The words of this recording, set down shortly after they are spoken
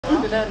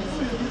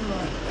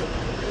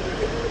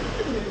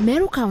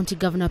Meru County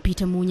Governor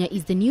Peter Munya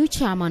is the new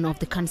chairman of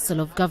the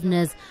Council of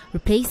Governors,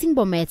 replacing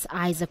Bomet's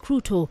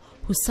Ruto,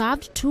 who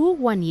served 2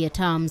 one-year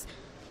terms.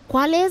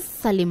 Kwale's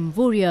Salim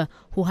Vuria,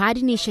 who had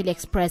initially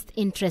expressed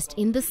interest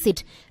in the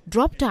seat,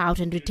 dropped out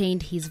and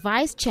retained his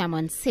vice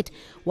chairman's seat,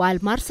 while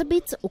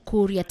Marsabit's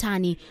Ukur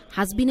Yatani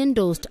has been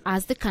endorsed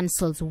as the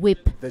council's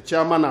whip. The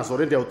chairman has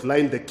already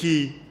outlined the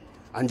key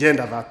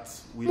agenda that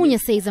Munya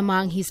says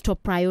among his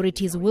top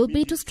priorities will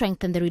be to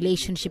strengthen the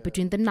relationship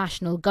between the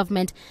national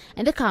government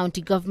and the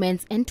county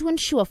governments and to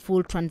ensure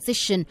full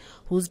transition,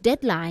 whose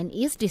deadline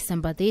is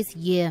December this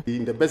year.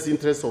 In the best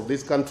interest of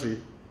this country,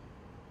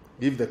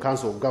 give the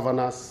Council of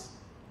Governors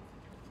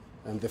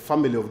and the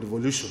family of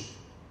devolution,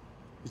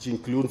 which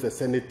includes the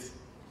Senate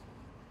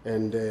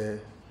and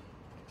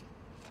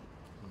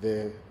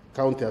the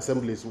county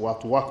assemblies, were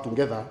to work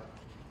together,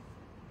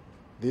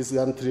 this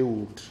country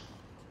would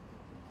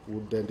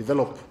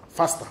develop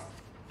faster,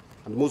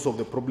 and most of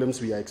the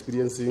problems we are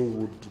experiencing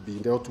would be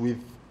dealt with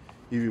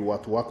if we were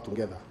to work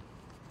together.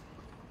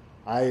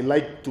 I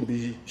like to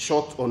be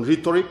short on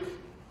rhetoric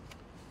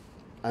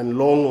and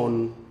long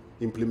on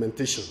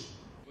implementation.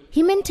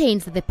 He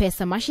maintains that the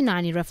Pesa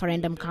Mashinani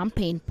referendum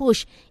campaign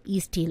push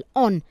is still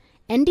on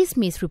and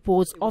dismissed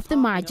reports of the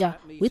merger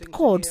with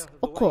Codes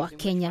Okoa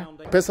Kenya.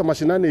 Pesa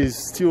Mashinani is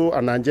still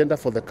an agenda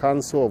for the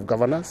Council of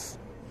Governors.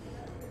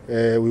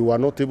 We were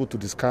not able to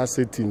discuss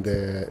it in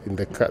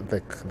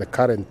the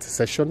current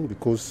session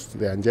because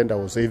the agenda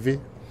was heavy.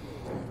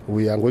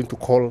 We are going to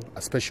call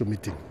a special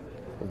meeting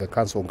of the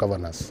Council of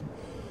Governors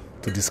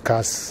to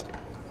discuss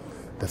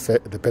the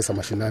Pesa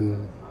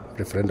Mashinani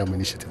referendum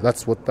initiative.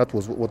 That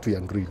was what we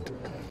agreed.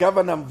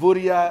 Governor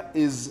Mvurya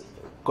is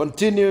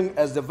continuing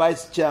as the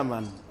vice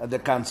chairman at the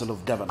Council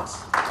of Governors.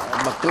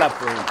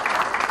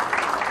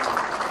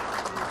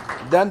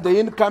 Then the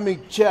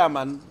incoming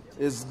chairman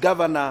is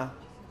Governor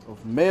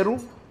of Meru,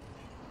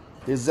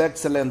 His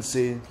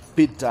Excellency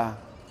Peter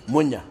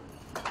Munya.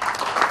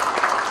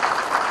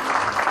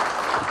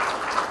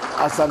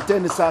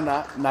 Asanteni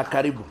sana na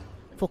karibu.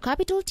 For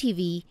Capital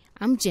TV,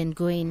 I'm Jen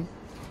Goin.